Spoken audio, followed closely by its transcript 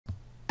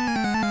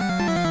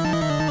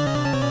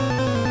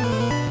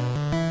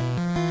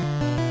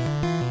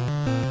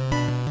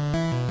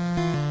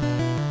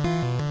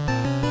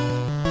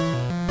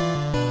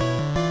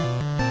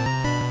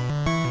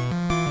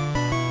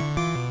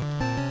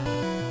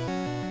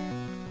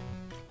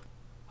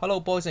Hello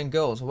boys and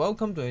girls,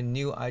 welcome to a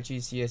new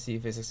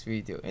IGCSE Physics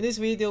video. In this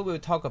video, we'll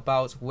talk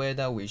about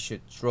whether we should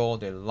draw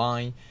the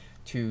line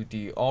to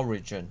the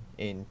origin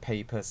in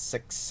paper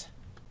 6.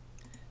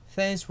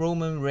 Thanks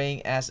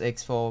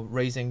romenreignsx for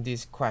raising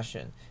this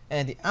question.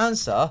 And the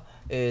answer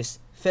is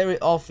very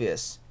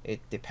obvious, it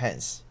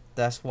depends.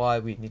 That's why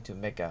we need to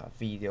make a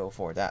video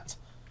for that.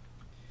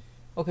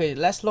 Okay,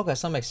 let's look at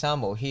some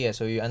example here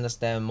so you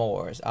understand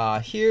more.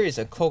 Here is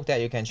a code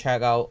that you can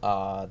check out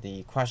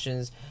the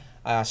questions.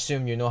 I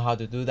assume you know how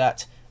to do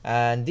that.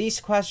 And this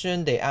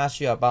question, they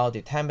ask you about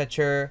the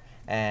temperature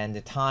and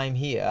the time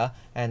here,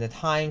 and the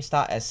time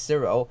start at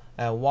 0,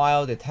 and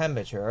while the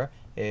temperature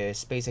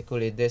is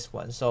basically this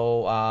one.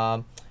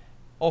 So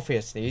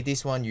obviously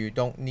this one you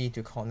don't need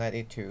to connect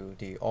it to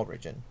the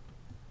origin.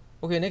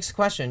 Okay, next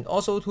question,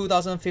 also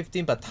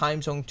 2015 but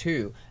time zone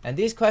 2, and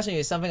this question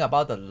is something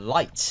about the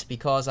light,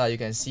 because you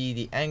can see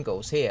the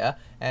angles here,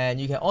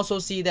 and you can also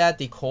see that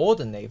the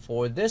coordinate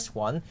for this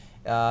one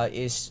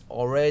is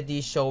already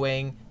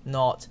showing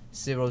not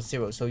 0,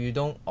 0, so you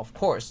don't, of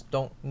course,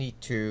 don't need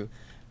to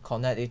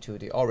connect it to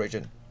the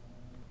origin.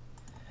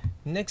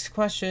 Next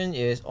question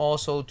is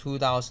also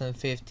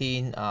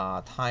 2015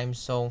 time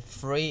zone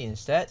 3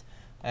 instead,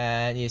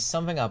 and it's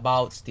something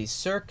about the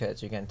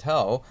circuit, you can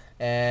tell,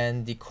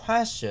 and the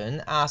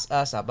question asks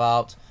us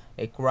about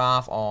a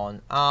graph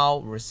on R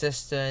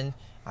resistance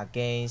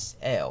against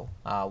L,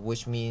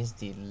 which means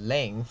the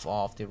length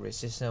of the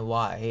resistance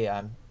wire here.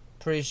 I'm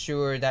pretty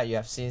sure that you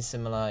have seen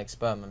similar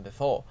experiment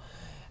before.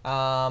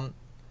 The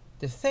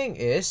thing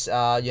is,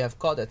 you have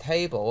got a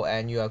table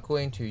and you are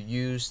going to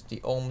use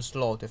the Ohm's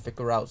law to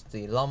figure out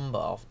the number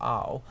of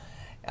R.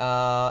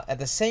 At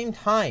the same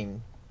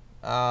time,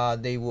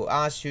 they will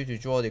ask you to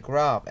draw the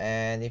graph,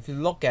 and if you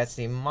look at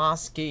the math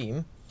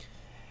scheme,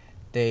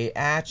 they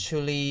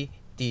actually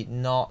did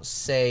not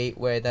say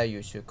whether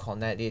you should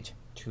connect it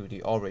to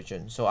the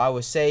origin. So I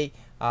would say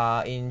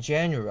in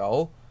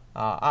general,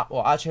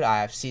 well, actually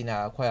I have seen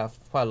quite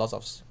a lot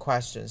of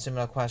questions,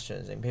 similar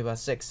questions in paper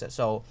 6.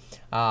 So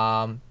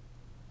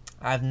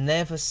I've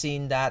never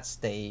seen that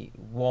they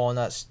want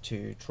us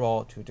to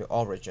draw to the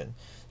origin.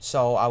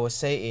 So I would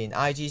say in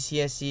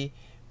IGCSE,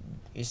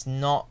 it's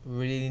not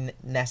really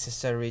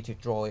necessary to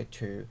draw it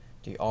to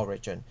the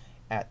origin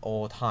at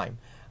all time.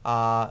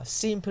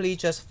 Simply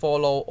just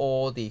follow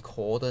all the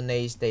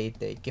coordinates they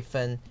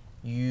given,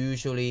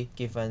 usually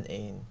given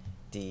in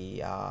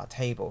the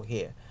table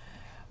here.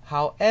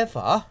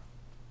 However,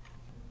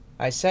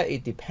 I said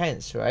it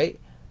depends, right?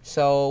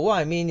 So what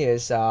I mean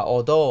is,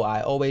 although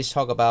I always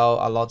talk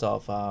about a lot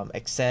of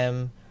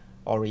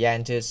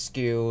exam-oriented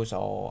skills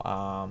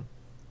or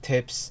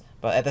tips,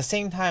 but at the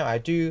same time, I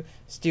do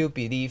still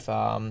believe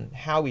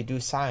how we do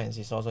science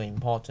is also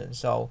important.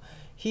 So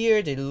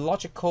here, the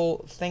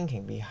logical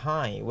thinking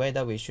behind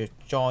whether we should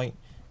join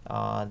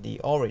the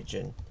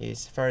origin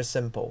is very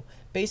simple.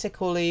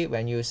 Basically,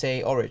 when you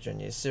say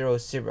origin is 0,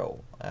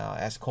 0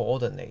 as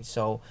coordinate,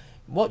 so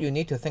what you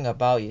need to think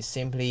about is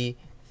simply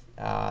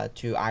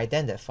to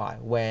identify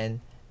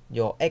when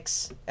your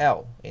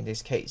XL, in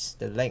this case,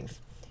 the length,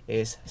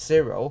 is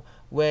 0,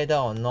 whether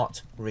or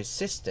not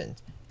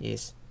resistance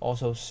is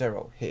also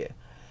 0 here.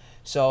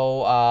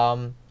 So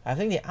I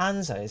think the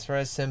answer is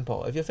very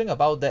simple. If you think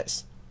about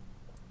this,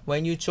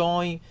 when you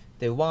join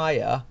the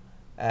wire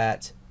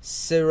at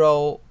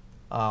 0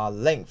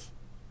 length,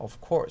 of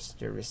course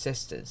the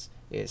resistance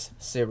is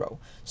 0.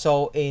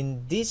 So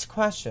in this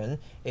question,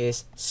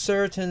 it's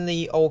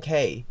certainly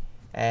okay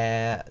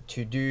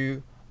to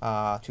do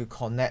to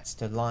connect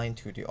the line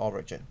to the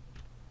origin.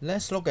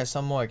 Let's look at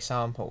some more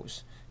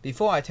examples.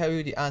 Before I tell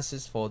you the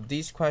answers for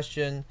this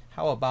question,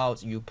 how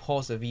about you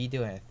pause the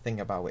video and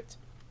think about it?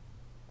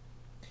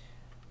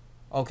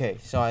 Okay,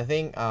 so I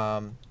think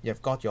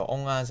you've got your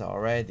own answer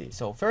already.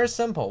 So very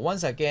simple.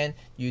 Once again,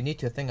 you need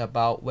to think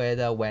about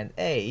whether when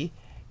A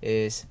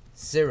is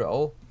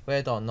 0,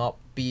 whether or not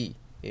B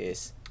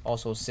is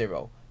also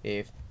 0,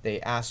 if they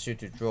ask you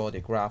to draw the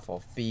graph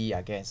of B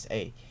against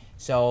A.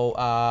 So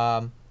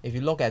if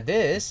you look at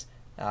this,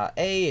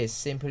 A is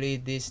simply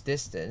this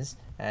distance,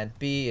 and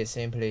B is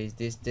simply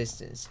this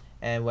distance.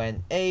 And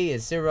when A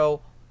is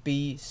 0,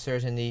 B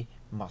certainly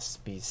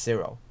must be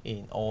 0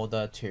 in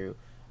order to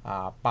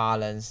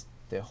balance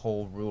the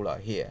whole ruler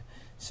here.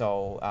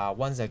 So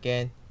once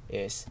again,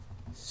 it's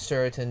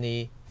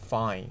certainly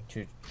fine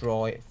to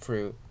draw it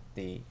through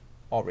the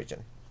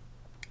origin.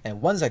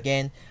 And once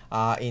again,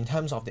 in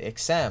terms of the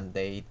exam,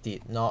 they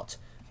did not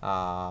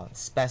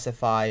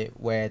specify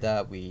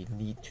whether we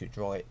need to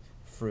draw it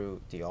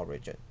through the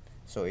origin.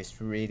 So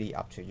it's really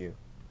up to you.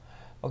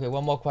 Okay,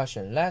 one more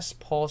question. Let's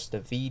pause the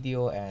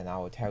video and I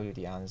will tell you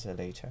the answer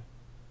later.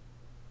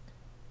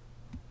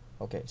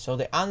 Okay, so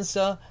the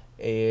answer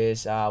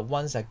is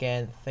once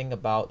again, think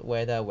about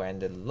whether when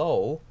the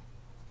load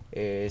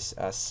is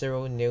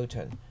 0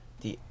 Newton,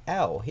 the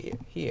L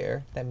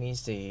here, that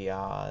means the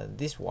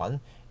this one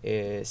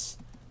is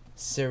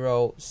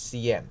 0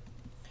 cm,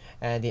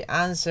 and the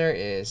answer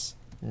is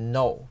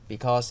no,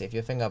 because if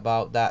you think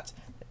about that,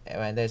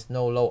 when there's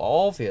no load,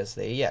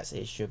 obviously, yes,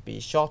 it should be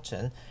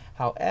shortened.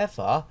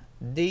 However,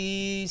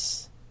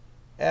 this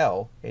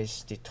L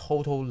is the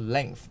total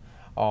length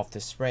of the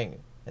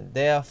spring, and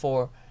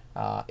therefore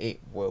it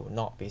will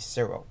not be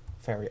 0,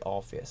 very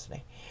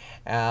obviously.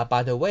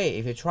 By the way,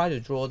 if you try to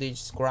draw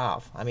this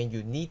graph, I mean,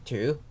 you need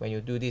to, when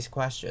you do this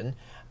question,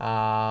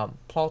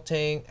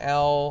 plotting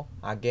L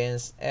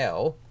against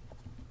L,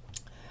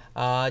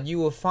 you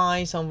will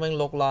find something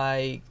look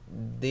like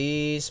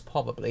this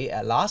probably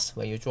at last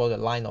when you draw the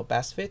line of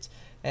best fit.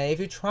 And if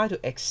you try to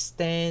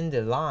extend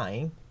the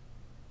line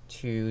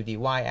to the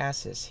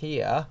y-axis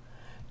here,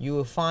 you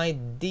will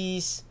find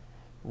this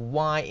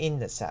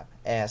y-intercept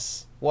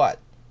as what?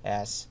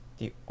 As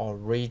the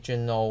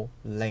original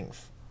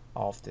length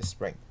of the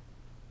spring.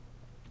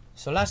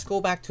 So let's go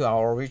back to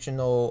our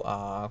original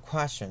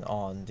question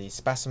on the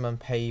specimen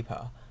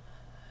paper.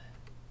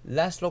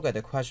 Let's look at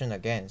the question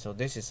again. So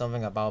this is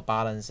something about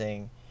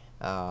balancing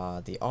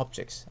the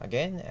objects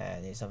again,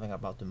 and it's something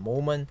about the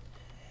moment.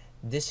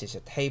 This is a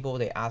table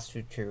they asked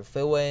you to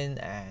fill in,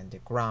 and the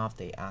graph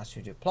they asked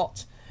you to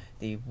plot.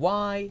 The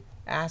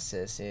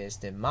y-axis is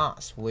the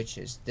mass, which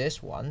is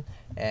this one,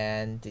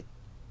 and the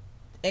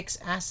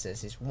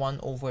x-axis is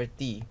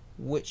 1/d,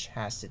 which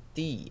has the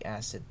d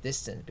as the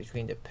distance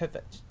between the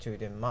pivot to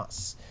the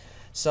mass.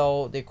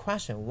 So the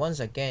question once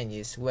again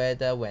is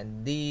whether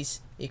when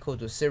these equal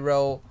to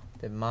 0,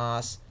 the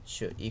mass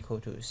should equal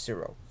to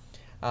 0.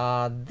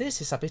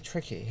 This is a bit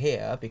tricky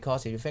here,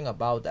 because if you think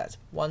about that,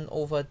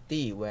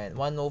 1/d, when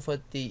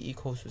 1/d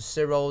equals to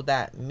 0,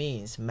 that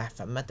means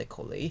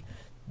mathematically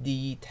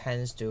d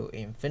tends to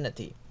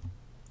infinity,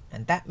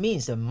 and that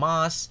means the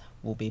mass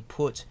will be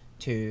put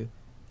to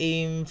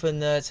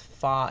infinite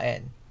far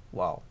end.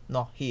 Well,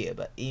 not here,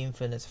 but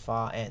infinite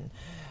far end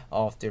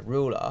of the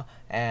ruler.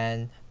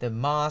 And the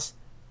mass,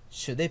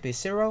 should it be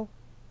 0?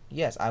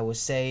 Yes, I would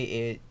say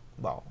it,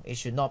 well, it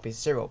should not be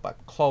 0,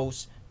 but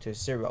close to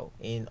 0,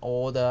 in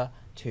order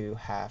to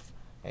have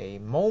a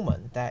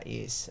moment that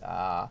is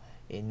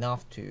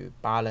enough to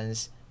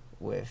balance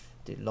with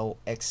the load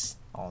x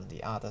on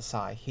the other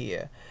side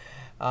here.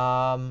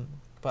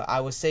 But I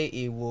would say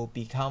it will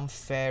become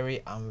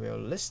very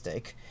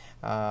unrealistic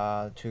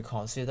to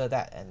consider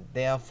that, and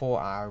therefore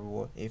I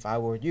would, if I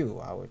were you,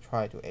 I would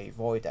try to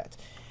avoid that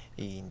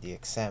in the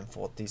exam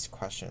for this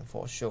question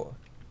for sure.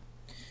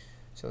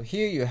 So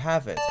here you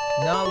have it.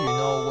 Now you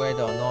know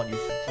whether or not you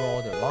should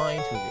draw the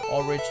line to the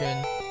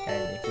origin,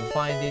 and if you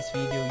find this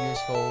video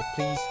useful,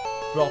 please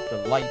drop the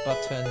like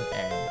button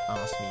and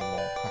ask me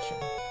more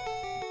questions.